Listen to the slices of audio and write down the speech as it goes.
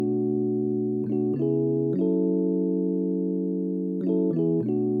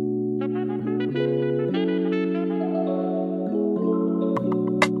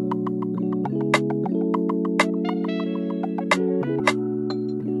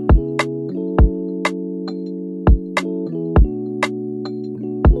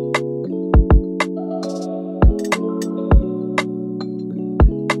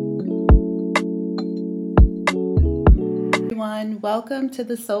welcome to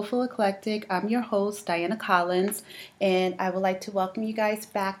the Soulful Eclectic. I'm your host, Diana Collins, and I would like to welcome you guys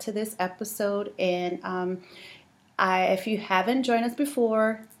back to this episode. If you haven't joined us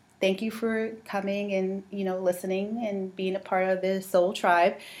before, thank you for coming and listening and being a part of the Soul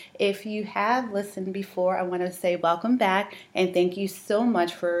Tribe. If you have listened before, I want to say welcome back and thank you so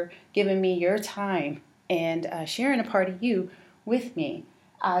much for giving me your time and sharing a part of you with me.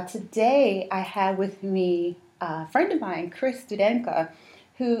 Today, I have with me a friend of mine, Chris Studenka,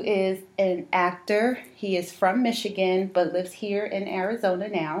 who is an actor. He is from Michigan, but lives here in Arizona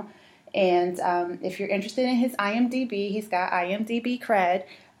now. And if you're interested in his IMDb, he's got IMDb cred.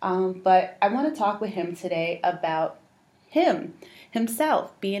 But I want to talk with him today about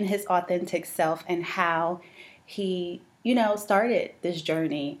himself, being his authentic self, and how he, started this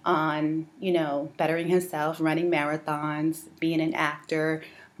journey on, bettering himself, running marathons, being an actor,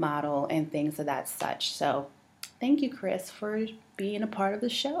 model, and things of that such. So thank you, Chris, for being a part of the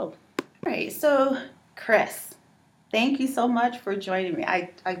show. All right, so Chris, thank you so much for joining me.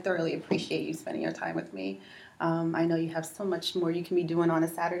 I thoroughly appreciate you spending your time with me. I know you have so much more you can be doing on a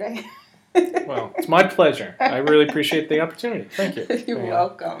Saturday. Well, it's my pleasure. I really appreciate the opportunity. Thank you. You're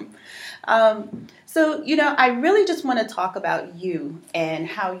welcome. So, I really just want to talk about you and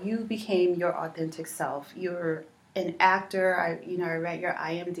how you became your authentic self. You're an actor. I read your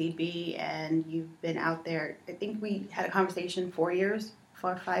IMDb, and you've been out there. I think we had a conversation 4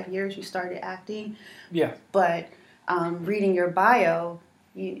 or 5 years. You started acting. Yeah. But reading your bio,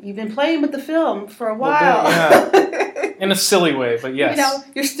 you've been playing with the film for a while. Yeah. In a silly way, but yes.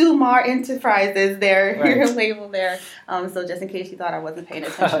 You're Stumar Enterprises there, right. Your label there. So just in case you thought I wasn't paying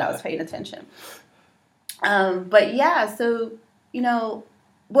attention, I was paying attention. But yeah, so,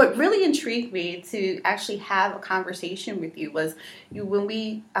 what really intrigued me to actually have a conversation with you was when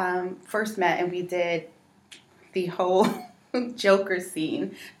we first met and we did the whole Joker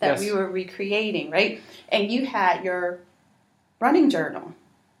scene that we were recreating, right? And you had your running journal.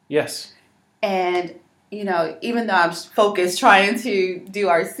 Yes. And, even though I'm focused trying to do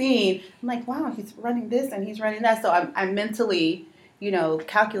our scene, I'm like, wow, he's running this and he's running that. So I'm mentally,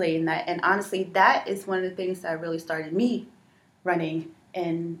 calculating that. And honestly, that is one of the things that really started me running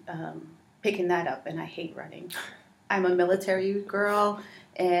and picking that up. And I hate running. I'm a military girl.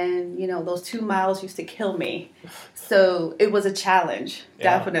 And, those 2 miles used to kill me. So it was a challenge,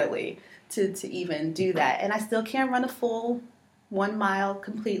 definitely, to even do that. And I still can't run a full 1 mile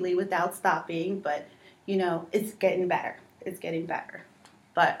completely without stopping. But, it's getting better. It's getting better.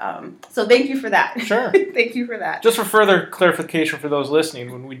 But, so thank you for that. Sure. Thank you for that. Just for further clarification for those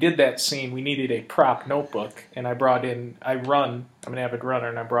listening, when we did that scene, we needed a prop notebook. And I'm an avid runner,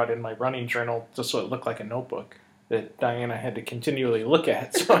 and I brought in my running journal just so it looked like a notebook that Diana had to continually look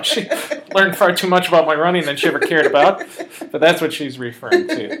at. So she learned far too much about my running than she ever cared about. But that's what she's referring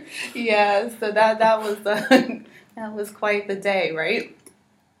to. Yeah, so that was quite the day, right?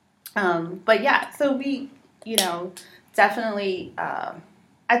 But yeah, so we, definitely,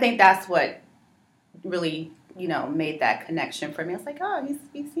 I think that's what really, made that connection for me. I was like, oh,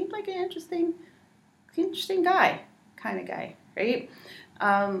 he seems like an interesting guy, kind of guy, right?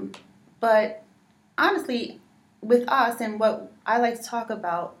 But honestly, with us and what I like to talk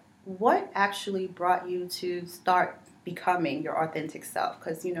about, what actually brought you to start becoming your authentic self?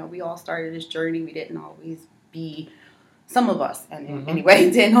 Because, we all started this journey. We didn't always be, some of us, and anyway,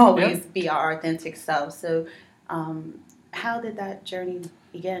 didn't always be our authentic self. So how did that journey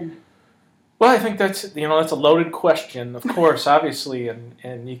begin? Well, I think that's a loaded question, of course, obviously,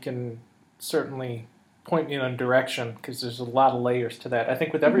 and you can certainly point me in a direction because there's a lot of layers to that. I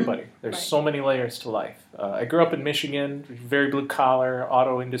think with everybody, there's so many layers to life. I grew up in Michigan, very blue collar,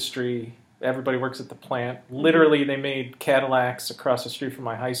 auto industry. Everybody works at the plant. Literally, they made Cadillacs across the street from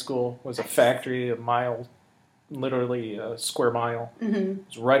my high school. It was a factory literally a square mile. It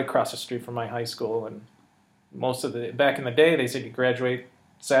was right across the street from my high school. And back in the day, they said you graduate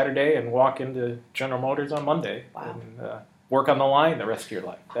Saturday and walk into General Motors on Monday. Wow. And work on the line the rest of your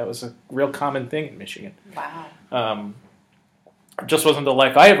life. That was a real common thing in Michigan. Wow. Just wasn't the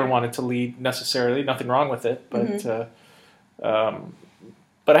life I ever wanted to lead necessarily. Nothing wrong with it, but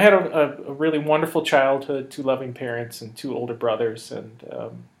but I had a really wonderful childhood, 2 loving parents and 2 older brothers, and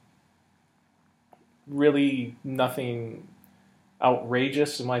really nothing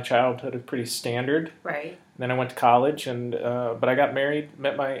outrageous in my childhood. It was pretty standard. Right. And then I went to college, but I got married,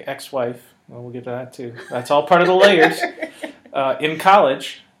 met my ex-wife. Well, we'll get to that too. That's all part of the layers. In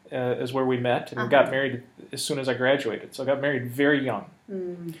college is where we met, and got married as soon as I graduated. So I got married very young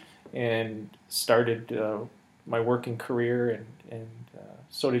and started my working career, and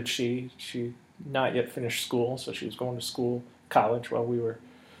so did she. She not yet finished school, so she was going to school college while we were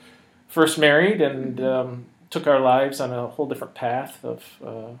first married, and took our lives on a whole different path of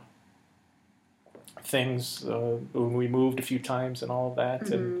things. When we moved a few times and all of that,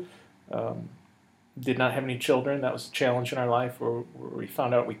 and did not have any children. That was a challenge in our life where we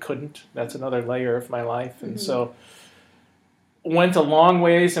found out we couldn't. That's another layer of my life. And so went a long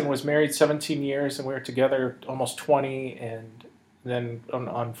ways and was married 17 years, and we were together almost 20, and then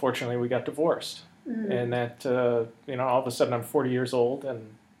unfortunately we got divorced. And that, all of a sudden I'm 40 years old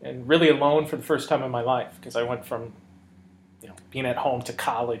and really alone for the first time in my life, because I went from being at home to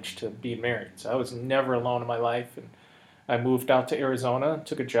college to being married. So I was never alone in my life, and I moved out to Arizona,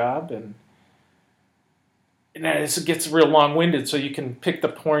 took a job, and it gets real long-winded, so you can pick the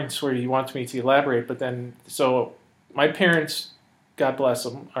points where you want me to elaborate. But then, so my parents, God bless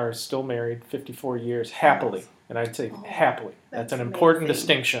them, are still married 54 years, happily. And I'd say happily. That's an important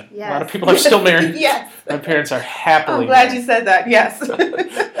distinction. Yes. A lot of people are still married. Yes. My parents are happily I'm glad married. you said that, yes.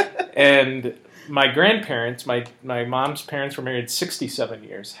 And my grandparents, my mom's parents were married 67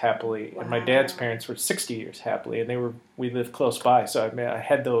 years happily, and my dad's parents were 60 years happily, and we lived close by. So I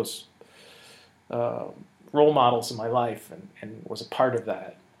had those role models in my life and was a part of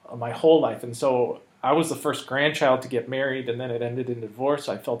that my whole life. And so I was the first grandchild to get married, and then it ended in divorce.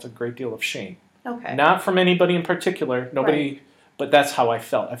 I felt a great deal of shame. Okay. Not from anybody in particular, nobody, but that's how I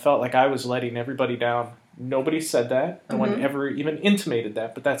felt. I felt like I was letting everybody down. Nobody said that. No one ever even intimated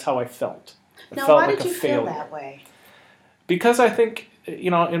that, but that's how I felt. Now, why did you feel that way? Because I think,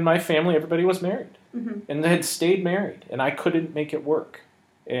 in my family, everybody was married. And they had stayed married, and I couldn't make it work.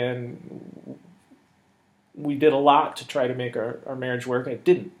 And we did a lot to try to make our marriage work, and it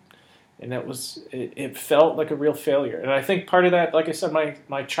didn't. And it felt like a real failure. And I think part of that, like I said,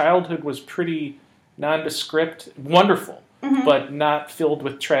 my childhood was pretty nondescript, wonderful, but not filled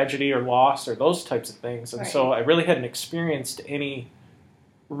with tragedy or loss or those types of things. And so I really hadn't experienced any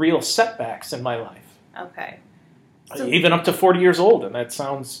real setbacks in my life. Okay. So, even up to 40 years old, and that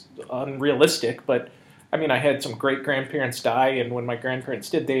sounds unrealistic, but I mean, I had some great-grandparents die, and when my grandparents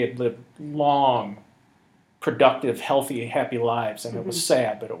did, they had lived long, productive, healthy, happy lives, and it was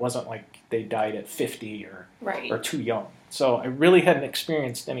sad, but it wasn't like they died at 50 or too young. So I really hadn't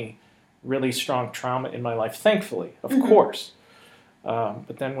experienced any really strong trauma in my life, thankfully, of course.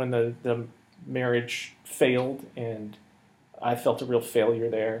 But then when the marriage failed, and I felt a real failure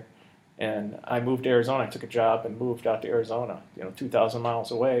there, and I moved to Arizona. I took a job and moved out to Arizona, 2,000 miles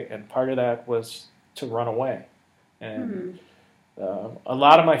away, and part of that was to run away. And a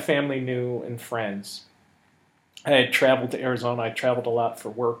lot of my family knew and friends. I had traveled to Arizona. I traveled a lot for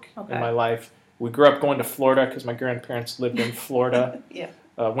work in my life. We grew up going to Florida because my grandparents lived in Florida,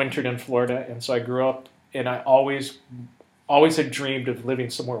 wintered in Florida, and so I grew up, and I always had dreamed of living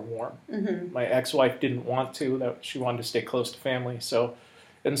somewhere warm. My ex-wife didn't want to. She wanted to stay close to family. So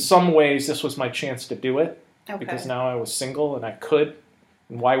in some ways, this was my chance to do it because now I was single and I could.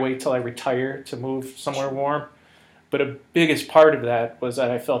 And why wait till I retire to move somewhere warm? But a biggest part of that was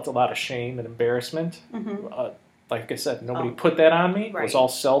that I felt a lot of shame and embarrassment. Like I said, nobody put that on me. It was all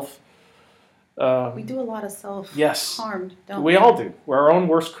self. We do a lot of self-harm, don't we? We all do. We're our own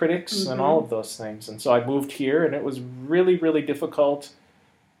worst critics and all of those things. And so I moved here, and it was really, really difficult.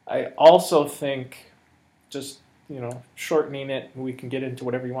 I also think, just, shortening it, we can get into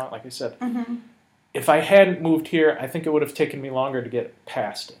whatever you want, like I said. If I hadn't moved here, I think it would have taken me longer to get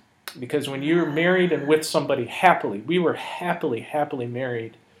past it. Because when you're married and with somebody happily, we were happily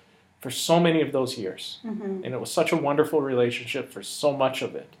married for so many of those years. And it was such a wonderful relationship for so much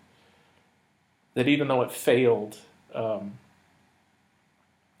of it, that even though it failed,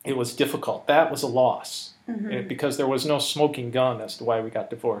 it was difficult. That was a loss. Because there was no smoking gun as to why we got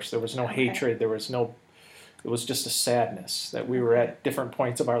divorced. There was no hatred. It was just a sadness that we were at different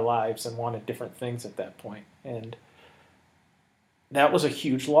points of our lives and wanted different things at that point. And that was a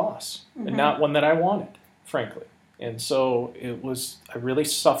huge loss, and not one that I wanted, frankly. And so I really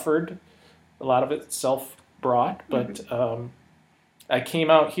suffered. A lot of it self-brought, but I came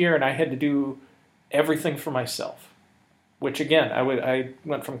out here and I had to do everything for myself, which again, I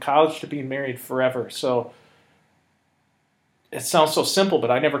went from college to being married forever. So it sounds so simple, but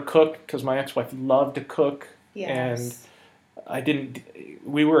I never cooked because my ex-wife loved to cook. And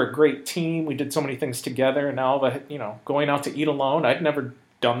we were a great team. We did so many things together, and now going out to eat alone, I'd never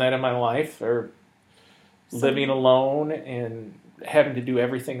done that in my life, or living alone and having to do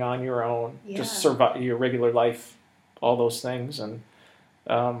everything on your own, just survive your regular life, all those things. And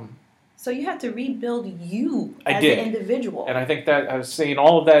so you had to rebuild you as an individual. And I think that I was saying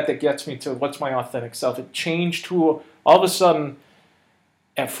all of that gets me to what's my authentic self. It changed to all of a sudden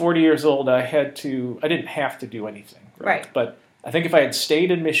at 40 years old, I didn't have to do anything. Right. But I think if I had stayed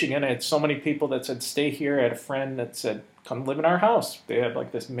in Michigan, I had so many people that said, stay here. I had a friend that said, come live in our house. They had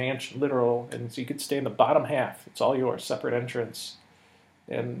like this mansion, literal, and so you could stay in the bottom half. It's all yours, separate entrance.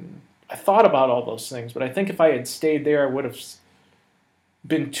 And I thought about all those things, but I think if I had stayed there, I would have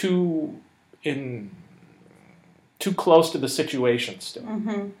been too close to the situation still.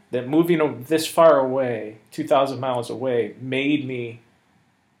 Mm-hmm. That moving this far away, 2,000 miles away, made me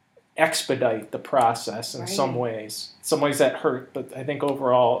expedite the process in some ways. Some ways that hurt, but I think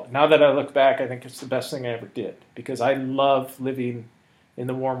overall, now that I look back, I think it's the best thing I ever did, because I love living in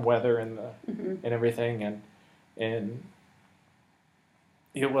the warm weather and and everything, and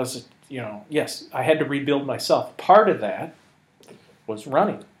it was, yes, I had to rebuild myself. Part of that was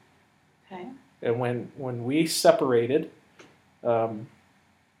running. Okay. And when we separated, I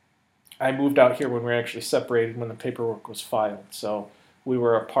moved out here when we were actually separated, when the paperwork was filed. So we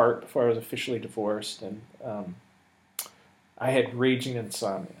were apart before I was officially divorced, and I had raging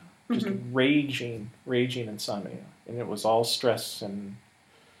insomnia, just raging insomnia, and it was all stress and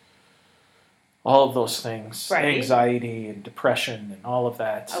all of those things, anxiety and depression and all of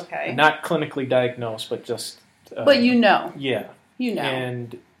that. Okay. Not clinically diagnosed, but just... but Yeah.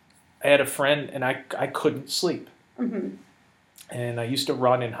 And I had a friend, and I couldn't sleep. Mm-hmm. And I used to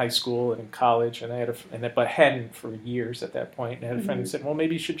run in high school and in college, and but hadn't for years at that point. And I had a friend who said, well,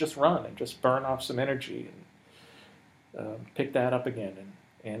 maybe you should just run and just burn off some energy and pick that up again.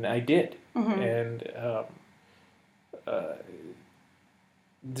 And I did. Mm-hmm. And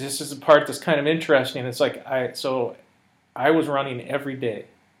this is the part that's kind of interesting. It's like I was running every day,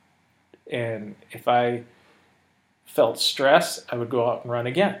 and if I felt stress, I would go out and run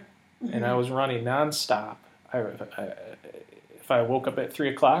again, and I was running nonstop. If I woke up at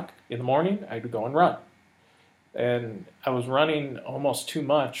 3:00 in the morning, I would go and run, and I was running almost too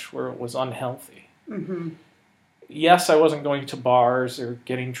much, where it was unhealthy. Mm-hmm. Yes, I wasn't going to bars or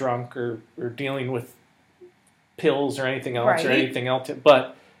getting drunk or dealing with pills or anything else,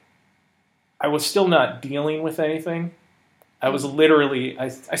 but I was still not dealing with anything. I was literally, I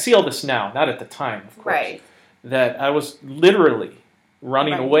see all this now, not at the time, of course, that I was literally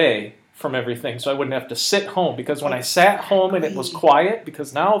running away from everything so I wouldn't have to sit home, because when I sat home and it was quiet,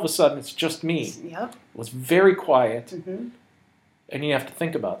 because now all of a sudden it's just me, it was very quiet, and you have to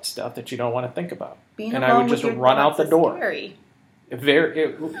think about stuff that you don't want to think about. And I would just run out the door.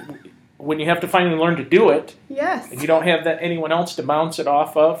 When you have to finally learn to do it, and you don't have anyone else to bounce it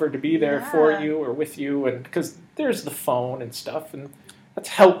off of or to be there for you or with you, and because there's the phone and stuff, and that's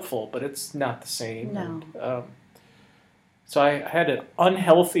helpful, but it's not the same. No. And, so I had an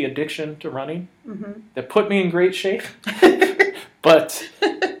unhealthy addiction to running that put me in great shape. But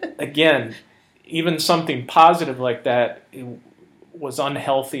again, even something positive like that, it was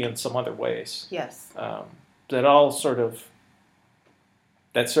unhealthy in some other ways. Yes.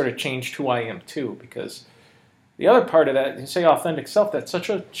 That sort of changed who I am too, because the other part of that, you say authentic self, that's such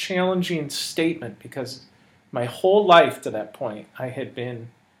a challenging statement, because my whole life to that point, I had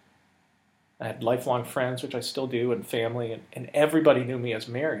lifelong friends, which I still do, and family, and everybody knew me as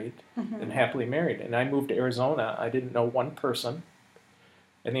married and happily married. And I moved to Arizona. I didn't know one person.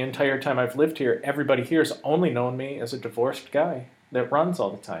 And the entire time I've lived here, everybody here has only known me as a divorced guy that runs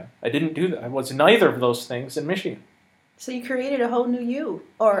all the time. I didn't do that. I was neither of those things in Michigan. So you created a whole new you,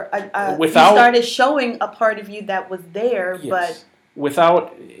 or you started showing a part of you that was there, but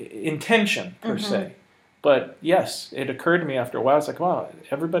without intention per se. But yes, it occurred to me after a while. I was like, wow,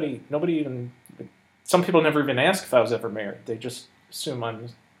 some people never even ask if I was ever married. They just assume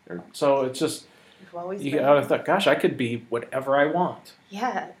so it's just, I thought, gosh, I could be whatever I want.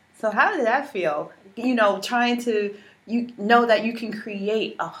 Yeah. So how did that feel? Trying to, know that you can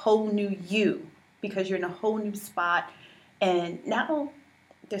create a whole new you because you're in a whole new spot. And now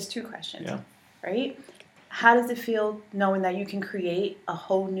there's two questions, right? How does it feel knowing that you can create a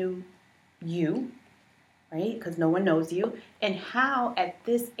whole new you, right? Because no one knows you. And how at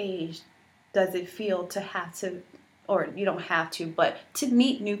this age does it feel to have to, or you don't have to, but to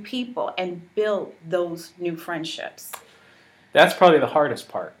meet new people and build those new friendships? That's probably the hardest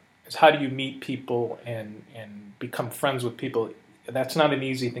part, is how do you meet people and become friends with people? That's not an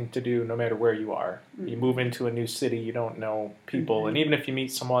easy thing to do no matter where you are. Mm-hmm. You move into a new city, you don't know people. And even if you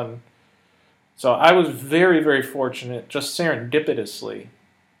meet someone... So I was very, very fortunate, just serendipitously.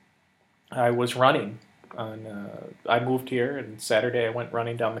 I was running. I moved here, and Saturday I went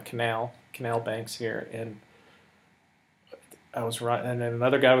running down the canal banks here, and I was running, and then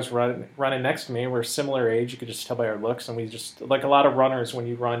another guy was running next to me. We're similar age, you could just tell by our looks, and we just, like a lot of runners, when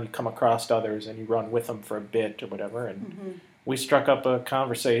you run, you come across others, and you run with them for a bit or whatever, and we struck up a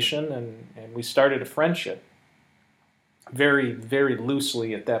conversation, and we started a friendship. very, very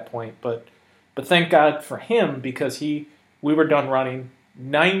loosely at that point. But thank God for him, because we were done running.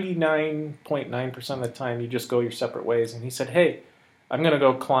 99.9% of the time, you just go your separate ways. And he said, "Hey, I'm going to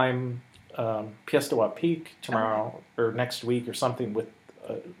go climb Piestewa Peak tomorrow or next week or something with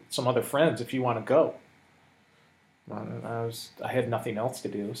some other friends if you want to go." And I had nothing else to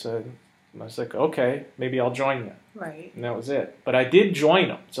do, so I was like, "Okay, maybe I'll join you." Right. And that was it. But I did join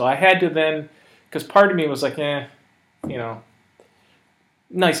him, so I had to then, because part of me was like,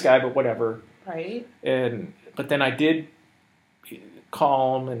 nice guy, but whatever. Right. But then I did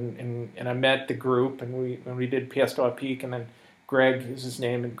call him, and I met the group, and we did Piestewa Peak, and then Greg is his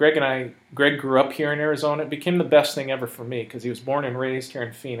name, and Greg grew up here in Arizona. It became the best thing ever for me, because he was born and raised here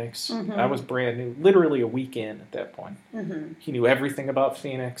in Phoenix. Mm-hmm. I was brand new, literally a week in at that point. Mm-hmm. He knew everything about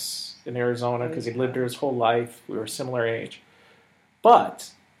Phoenix in Arizona because he'd lived there his whole life. We were a similar age.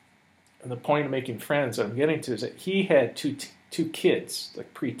 But the point of making friends that I'm getting to is that he had two kids,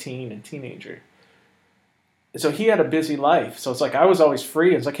 like preteen and teenager. So he had a busy life. So it's like I was always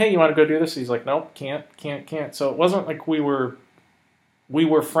free. It's like, "Hey, you want to go do this?" He's like, "Nope, can't. So it wasn't like we were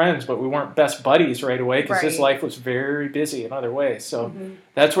friends, but we weren't best buddies right away, because his life was very busy in other ways. So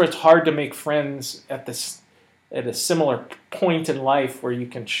that's where it's hard to make friends at a similar point in life where you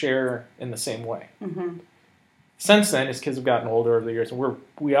can share in the same way. Mm-hmm. Since then, his kids have gotten older over the years, and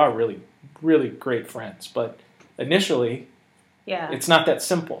we are really, really great friends. But initially, it's not that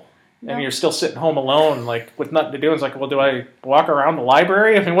simple. No. And you're still sitting home alone, like with nothing to do. It's like, well, do I walk around the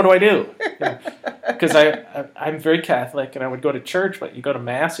library? I mean, what do I do? Because I'm very Catholic, and I would go to church, but you go to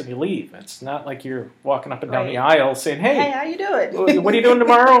Mass and you leave. It's not like you're walking up and down the aisle saying, "Hey, how you doing? What are you doing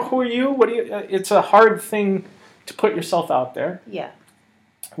tomorrow? Who are you? What do you?" It's a hard thing to put yourself out there. Yeah.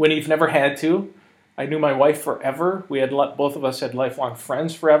 When you've never had to. I knew my wife forever. We had both of us had lifelong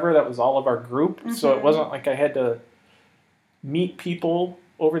friends forever. That was all of our group. Mm-hmm. So it wasn't like I had to meet people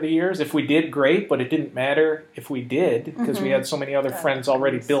over the years. If we did, great, but it didn't matter if we did, because we had so many other friends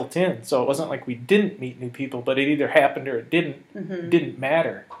already built in. So it wasn't like we didn't meet new people, but it either happened or it didn't. Mm-hmm. It didn't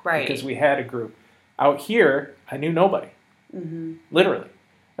matter, because we had a group. Out here, I knew nobody, literally.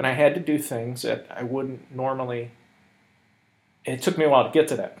 And I had to do things that I wouldn't normally. It took me a while to get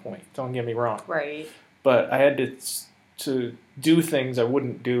to that point, don't get me wrong. Right. But I had to do things I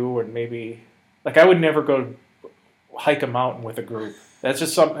wouldn't do, or maybe, like I would never go hike a mountain with a group. That's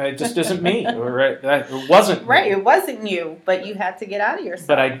just something. It just isn't me. It wasn't right. me. It wasn't you, but you had to get out of yourself.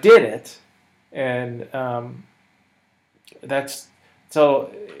 But I did it, and that's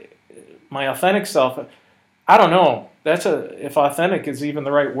so. My authentic self. I don't know. If authentic is even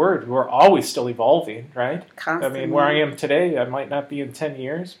the right word. We're always still evolving, right? Constantly. I mean, where I am today, I might not be in 10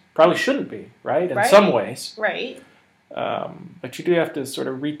 years. Probably shouldn't be, right? In some ways, right. But you do have to sort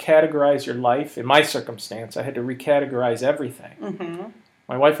of recategorize your life. In my circumstance, I had to recategorize everything. Mm-hmm.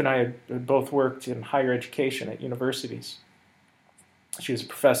 My wife and I had both worked in higher education at universities. She was a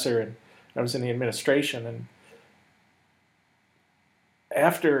professor, and I was in the administration. And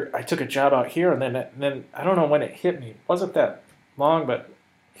after I took a job out here, and then I don't know when it hit me. It wasn't that long, but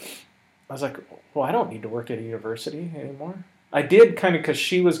I was like, well, I don't need to work at a university anymore. I did kind of because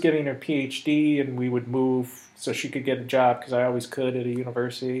she was getting her PhD, and we would move so she could get a job, because I always could at a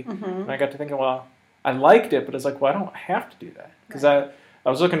university. Mm-hmm. And I got to thinking, well, I liked it, but it's like, well, I don't have to do that. Because I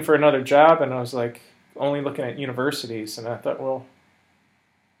was looking for another job, and I was like only looking at universities, and I thought, well,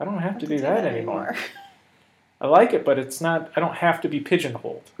 I don't have to do that anymore. I like it, but it's not. I don't have to be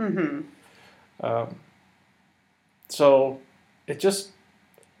pigeonholed. Mm-hmm. So it just.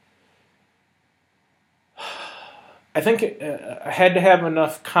 I think I had to have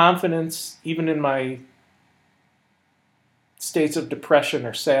enough confidence, even in my states of depression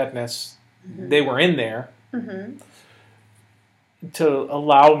or sadness, they were in there, to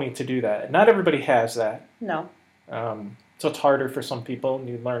allow me to do that. Not everybody has that. No. So it's harder for some people, and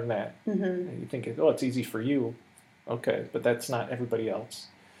you learn that. And you think, oh, it's easy for you. Okay, but that's not everybody else.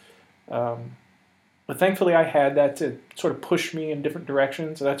 But thankfully I had that to sort of push me in different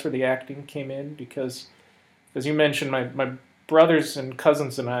directions. So that's where the acting came in, because, as you mentioned, my brothers and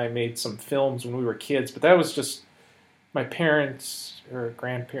cousins and I made some films when we were kids, but that was just my parents or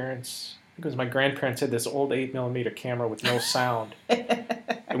grandparents. I think it was my grandparents had this old 8mm camera with no sound.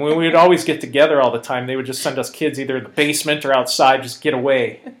 And when we would always get together all the time, they would just send us kids either in the basement or outside, just get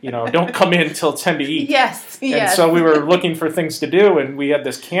away. Don't come in until it's time to eat. Yes. And so we were looking for things to do, and we had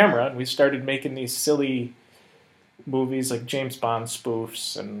this camera, and we started making these silly movies like James Bond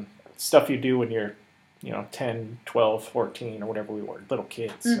spoofs and stuff you do when you're 10, 12, 14, or whatever we were, little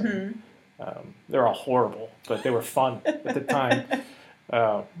kids. Mm-hmm. They're all horrible, but they were fun at the time.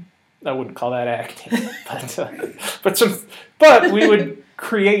 I wouldn't call that acting, but we would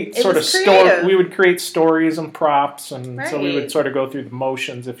create sort of we would create stories and props, and so we would sort of go through the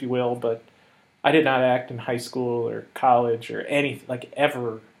motions, if you will. But I did not act in high school or college or anything, like,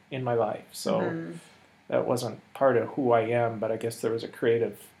 ever in my life. So that wasn't part of who I am. But I guess there was a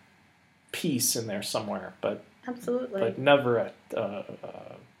creative piece in there somewhere. But absolutely, but never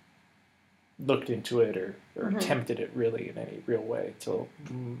looked into it or attempted it really in any real way till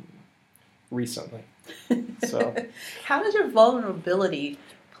recently. So, how does your vulnerability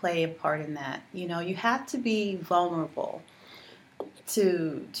play a part in that? You know, you have to be vulnerable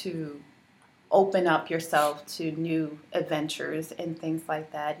to open up yourself to new adventures and things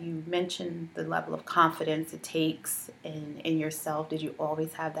like that. You mentioned the level of confidence it takes in yourself. Did you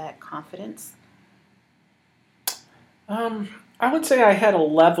always have that confidence? I would say I had a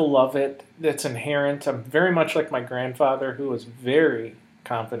level of it that's inherent. I'm very much like my grandfather, who was very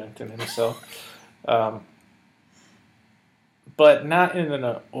confident in himself. But not in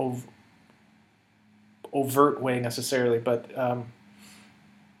an overt way necessarily. But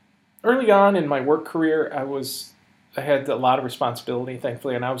early on in my work career, I had a lot of responsibility,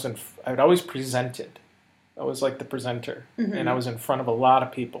 thankfully, and I'd always presented. I was like the presenter, and I was in front of a lot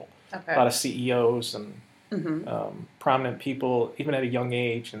of people, a lot of CEOs and prominent people, even at a young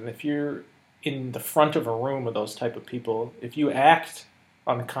age. And if you're in the front of a room with those type of people, if you act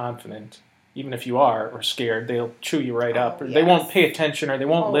unconfident, even if you are, or scared, they'll chew you right up. Or they won't pay attention, or they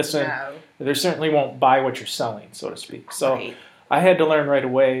won't listen. No. Or they certainly won't buy what you're selling, so to speak. So I had to learn right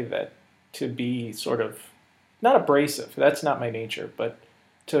away that to be sort of, not abrasive, that's not my nature, but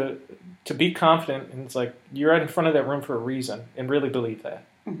to be confident, and it's like, you're right in front of that room for a reason, and really believe that.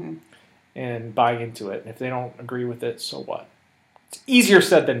 And buy into it. And if they don't agree with it, so what? It's easier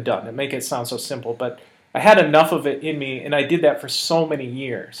said than done. It make it sound so simple, but I had enough of it in me, and I did that for so many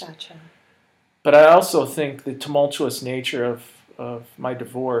years. Gotcha. But I also think the tumultuous nature of my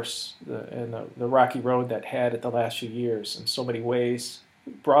divorce and the rocky road that had it the last few years in so many ways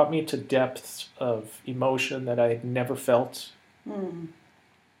brought me to depths of emotion that I had never felt,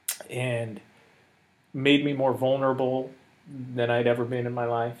 and made me more vulnerable than I'd ever been in my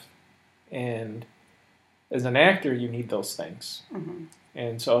life. And as an actor, you need those things.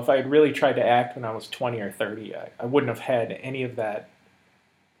 And so if I had really tried to act when I was 20 or 30, I wouldn't have had any of that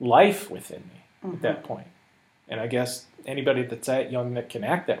life within me at that point. And I guess anybody that's that young that can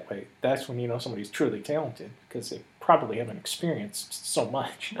act that way, that's when you know somebody's truly talented, because they probably haven't experienced so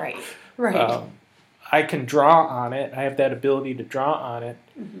much. Right. I can draw on it. I have that ability to draw on it,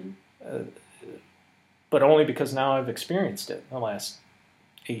 but only because now I've experienced it in the last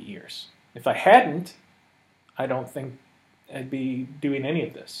 8 years. If I hadn't, I don't think I'd be doing any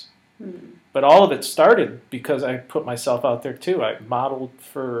of this. But all of it started because I put myself out there too. I modeled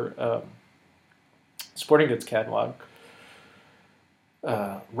for sporting goods catalog,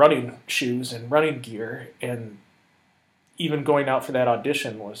 running shoes and running gear, and even going out for that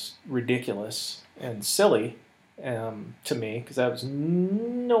audition was ridiculous and silly to me, because that was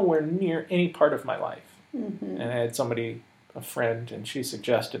nowhere near any part of my life. And I had somebody, a friend, and she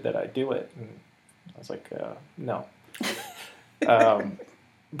suggested that I do it, and I was like, no.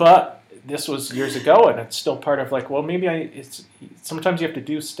 But this was years ago, and it's still part of, like, well, maybe sometimes you have to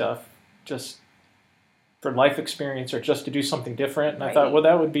do stuff just for life experience or just to do something different. And I thought, well,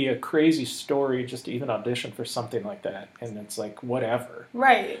 that would be a crazy story just to even audition for something like that. And it's like, whatever.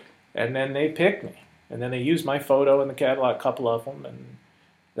 Right. And then they picked me, and then they used my photo in the catalog, a couple of them, and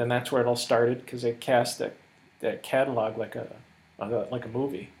then that's where it all started, because they cast that catalog like a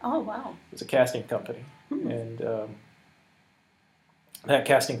movie. Oh, wow. It was a casting company. And that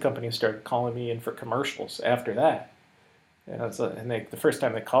casting company started calling me in for commercials after that. And the first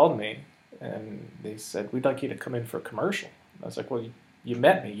time they called me, and they said, we'd like you to come in for a commercial. And I was like, well, you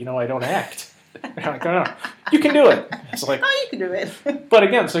met me. You know I don't act. And I'm like, oh, no, you can do it. It's like, oh, you can do it. But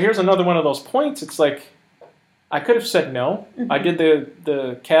again, so here's another one of those points. It's like, I could have said no. I did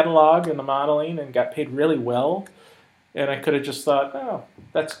the catalog and the modeling and got paid really well. And I could have just thought, oh,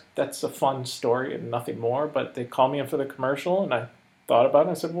 that's a fun story and nothing more. But they called me in for the commercial, and I thought about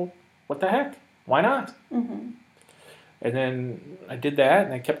it. I said, well, what the heck? Why not? And then I did that,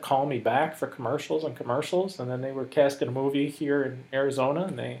 and they kept calling me back for commercials. And then they were casting a movie here in Arizona,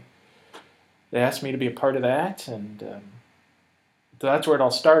 and they asked me to be a part of that. And so that's where it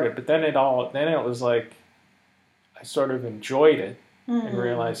all started. But then it was like, I sort of enjoyed it and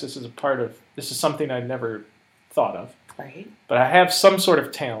realized this is something I'd never thought of. Right. But I have some sort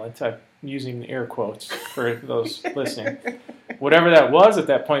of talent. I'm using air quotes for those listening. Whatever that was at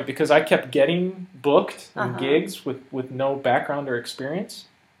that point, because I kept getting booked in gigs with no background or experience.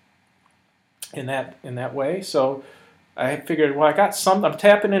 in that way. So I figured, well, I'm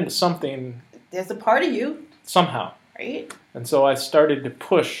tapping into something. There's a part of you somehow. Right. And so I started to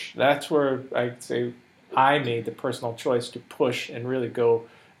push. That's where I'd say I made the personal choice to push and really go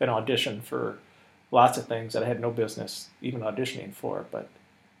and audition for lots of things that I had no business even auditioning for. But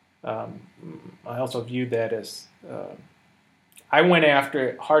I also viewed that as I went after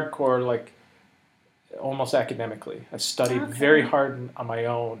it hardcore, like almost academically. I studied very hard on my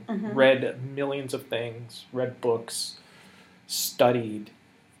own, read millions of things, read books, studied,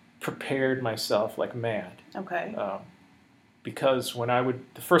 prepared myself like mad. Okay. Because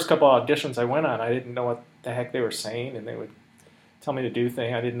the first couple of auditions I went on, I didn't know what the heck they were saying, and they would tell me to do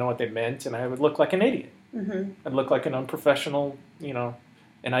things. I didn't know what they meant, and I would look like an idiot. I'd look like an unprofessional,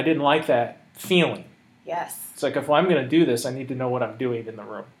 and I didn't like that feeling. Yes. It's like, if I'm going to do this, I need to know what I'm doing in the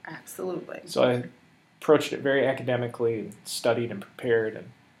room. Absolutely. So I approached it very academically and studied and prepared,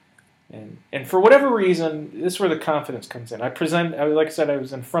 and for whatever reason, this is where the confidence comes in. Like I said, I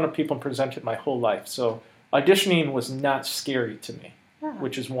was in front of people and presented my whole life, so auditioning was not scary to me,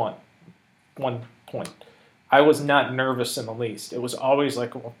 which is one point. I was not nervous in the least. It was always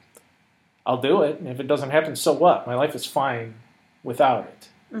like, well, I'll do it, and if it doesn't happen, so what? My life is fine without it.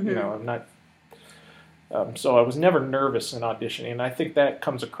 I'm not. So I was never nervous in auditioning, and I think that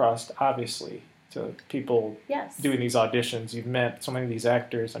comes across obviously to people doing these auditions. You've met so many of these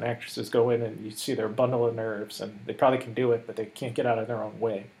actors and actresses go in, and you see their bundle of nerves, and they probably can do it, but they can't get out of their own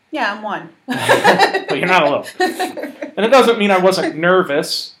way. Yeah, I'm one. But you're not alone. And it doesn't mean I wasn't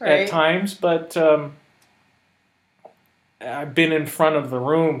nervous at times, but I've been in front of the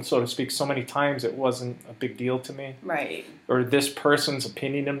room, so to speak, so many times it wasn't a big deal to me. Right. Or this person's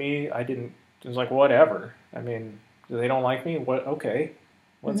opinion of me, it was like, whatever. I mean, they don't like me? What? Okay.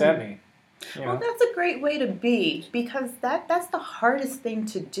 What's that mean? Well, that's a great way to be, because that's the hardest thing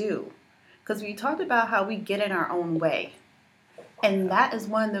to do. Because we talked about how we get in our own way. And that is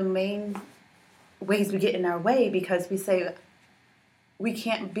one of the main ways we get in our way, because we say we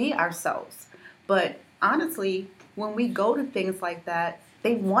can't be ourselves. But honestly, when we go to things like that,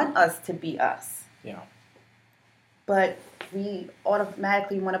 they want us to be us. Yeah. But we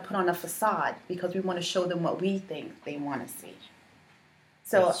automatically want to put on a facade because we want to show them what we think they want to see.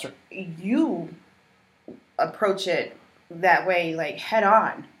 So you approach it that way, like head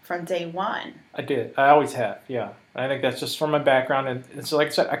on from day one. I did. I always have, yeah. I think that's just from my background. And it's like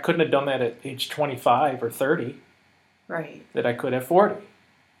I said, I couldn't have done that at age 25 or 30. Right. That I could at 40.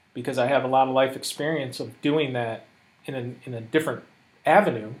 Because I have a lot of life experience of doing that in a different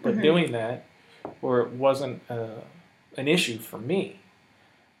avenue, but doing that where it wasn't an issue for me.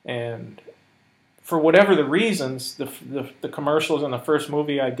 And for whatever the reasons, the commercials in the first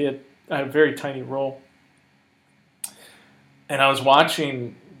movie I did, I had a very tiny role. And I was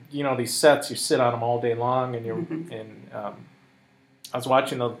watching, these sets, you sit on them all day long, and I was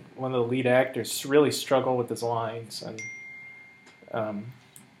watching one of the lead actors really struggle with his lines, and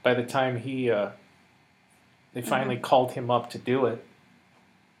by the time they finally called him up to do it,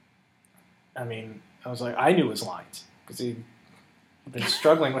 I mean, I was like, I knew his lines, because he'd been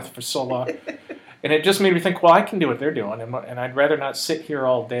struggling with it for so long. And it just made me think, well, I can do what they're doing, and I'd rather not sit here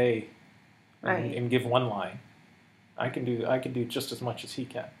all day and give one line. I can do just as much as he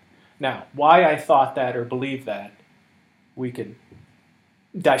can. Now, why I thought that or believed that, we could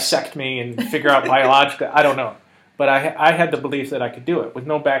dissect me and figure out biologically. I don't know. But I had the belief that I could do it with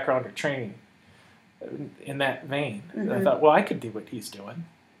no background or training in that vein. I thought, well, I could do what he's doing.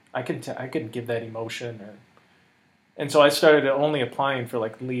 I can give that emotion. And so I started only applying for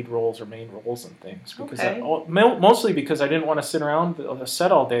like lead roles or main roles and things. Mostly because I didn't want to sit around a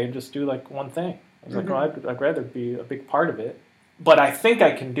set all day and just do like one thing. I was like, well, I'd rather be a big part of it. But I think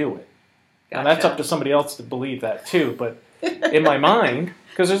I can do it. Gotcha. And that's up to somebody else to believe that too. But in my mind,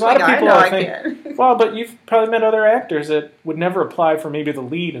 because there's a lot of people I think, well, but you've probably met other actors that would never apply for maybe the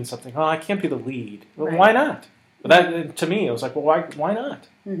lead in something. Oh, I can't be the lead. Well, why not? That to me, it was like, well, why not?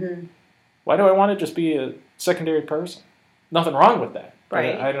 Why do I want to just be a secondary person? Nothing wrong with that.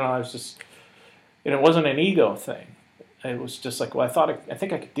 Right. I don't know. I was just, and it wasn't an ego thing. It was just like, well, I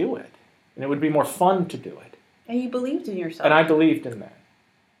think I could do it, and it would be more fun to do it. And you believed in yourself. And I believed in that.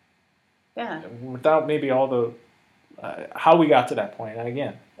 Yeah. Without maybe all the how we got to that point. And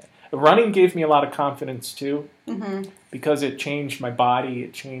again, running gave me a lot of confidence too, because it changed my body,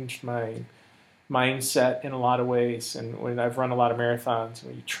 it changed my mindset in a lot of ways. And when I've run a lot of marathons,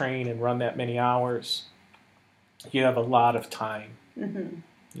 when you train and run that many hours, you have a lot of time.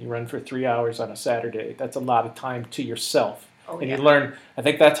 You run for 3 hours on a Saturday. That's a lot of time to yourself. You learn. I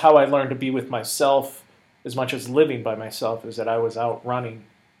think that's how I learned to be with myself as much as living by myself, is that I was out running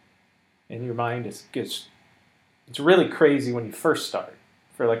and your mind it's really crazy when you first start.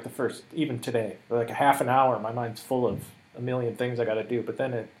 For like the first, even today, for like a half an hour, my mind's full of a million things I got to do. But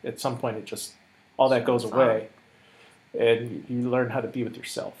then at some point, it just all that goes away, and you learn how to be with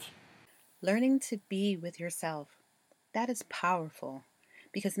yourself. Learning to be with yourself, that is powerful,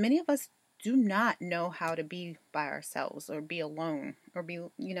 because many of us do not know how to be by ourselves or be alone or be,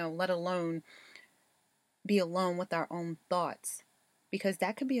 let alone be alone with our own thoughts, because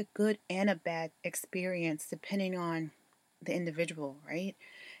that could be a good and a bad experience depending on the individual, right?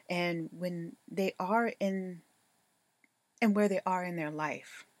 And when they are in and where they are in their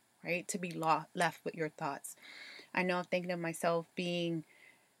life, right? To be left with your thoughts. I know I'm thinking of myself being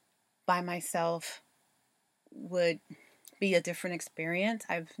by myself would be a different experience.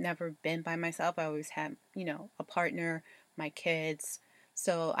 I've never been by myself. I always had, a partner, my kids.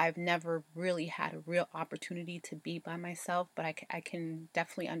 So I've never really had a real opportunity to be by myself, but I can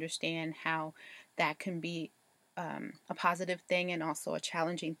definitely understand how that can be a positive thing and also a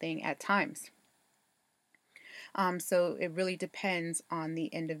challenging thing at times. So it really depends on the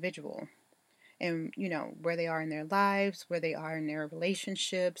individual and, where they are in their lives, where they are in their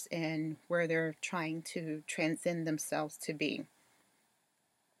relationships, and where they're trying to transcend themselves to be.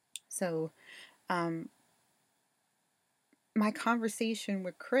 So, um, my conversation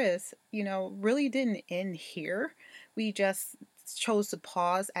with Chris, really didn't end here. We just chose to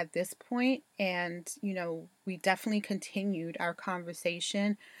pause at this point and, we definitely continued our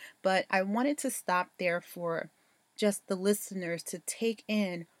conversation, but I wanted to stop there for just the listeners to take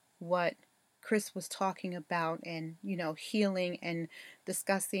in what Chris was talking about and, healing and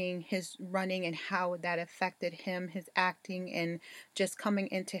discussing his running and how that affected him, his acting, and just coming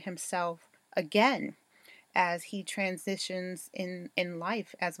into himself again as he transitions in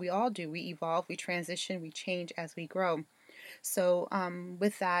life, as we all do. We evolve, we transition, we change as we grow. So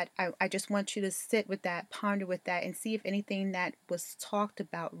with that, I just want you to sit with that, ponder with that, and see if anything that was talked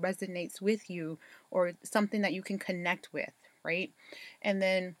about resonates with you or something that you can connect with, right? And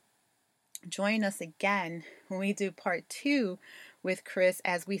then join us again when we do part 2 with Chris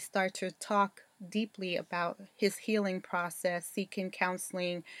as we start to talk deeply about his healing process, seeking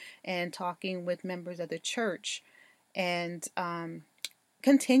counseling, and talking with members of the church, and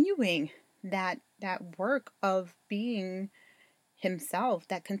continuing that work of being himself,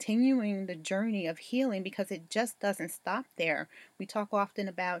 that continuing the journey of healing, because it just doesn't stop there. We talk often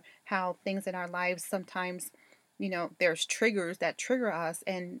about how things in our lives sometimes, there's triggers that trigger us,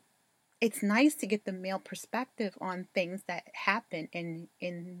 and it's nice to get the male perspective on things that happen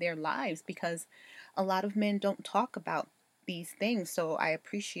in their lives, because a lot of men don't talk about these things. So I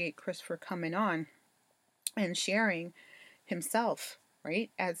appreciate Chris for coming on and sharing himself, right?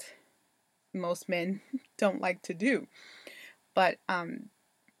 As most men don't like to do. But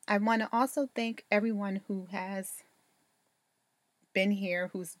I want to also thank everyone who has been here,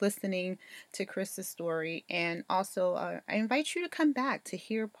 who's listening to Chris's story, and also I invite you to come back to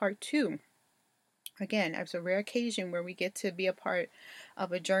hear part 2. Again, it's a rare occasion where we get to be a part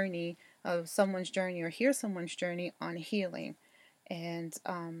of a journey, of someone's journey, or hear someone's journey on healing and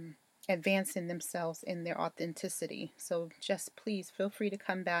advancing themselves in their authenticity. So just please feel free to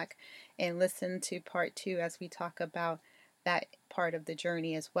come back and listen to part 2 as we talk about that part of the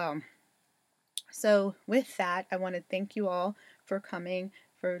journey as well. So with that, I want to thank you all for coming,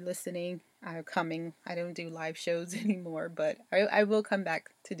 for listening. I don't do live shows anymore, but I will come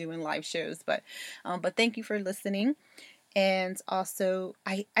back to doing live shows. But thank you for listening. And also,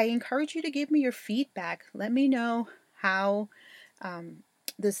 I encourage you to give me your feedback. Let me know how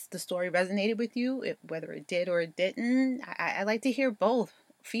the story resonated with you, whether it did or it didn't. I like to hear both.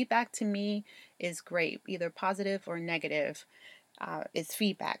 Feedback to me is great, either positive or negative. It's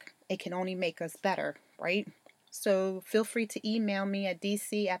feedback. It can only make us better, right? So feel free to email me at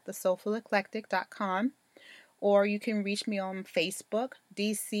dc@thesoulfuleclectic.com, or you can reach me on Facebook,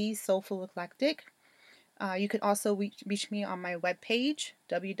 DC Soulful Eclectic. You can also reach me on my webpage,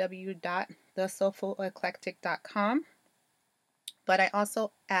 www.thesoulfuleclectic.com. But I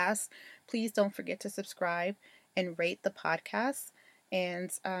also ask, please don't forget to subscribe and rate the podcast.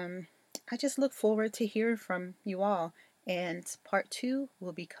 And I just look forward to hearing from you all. And part 2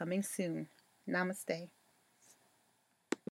 will be coming soon. Namaste.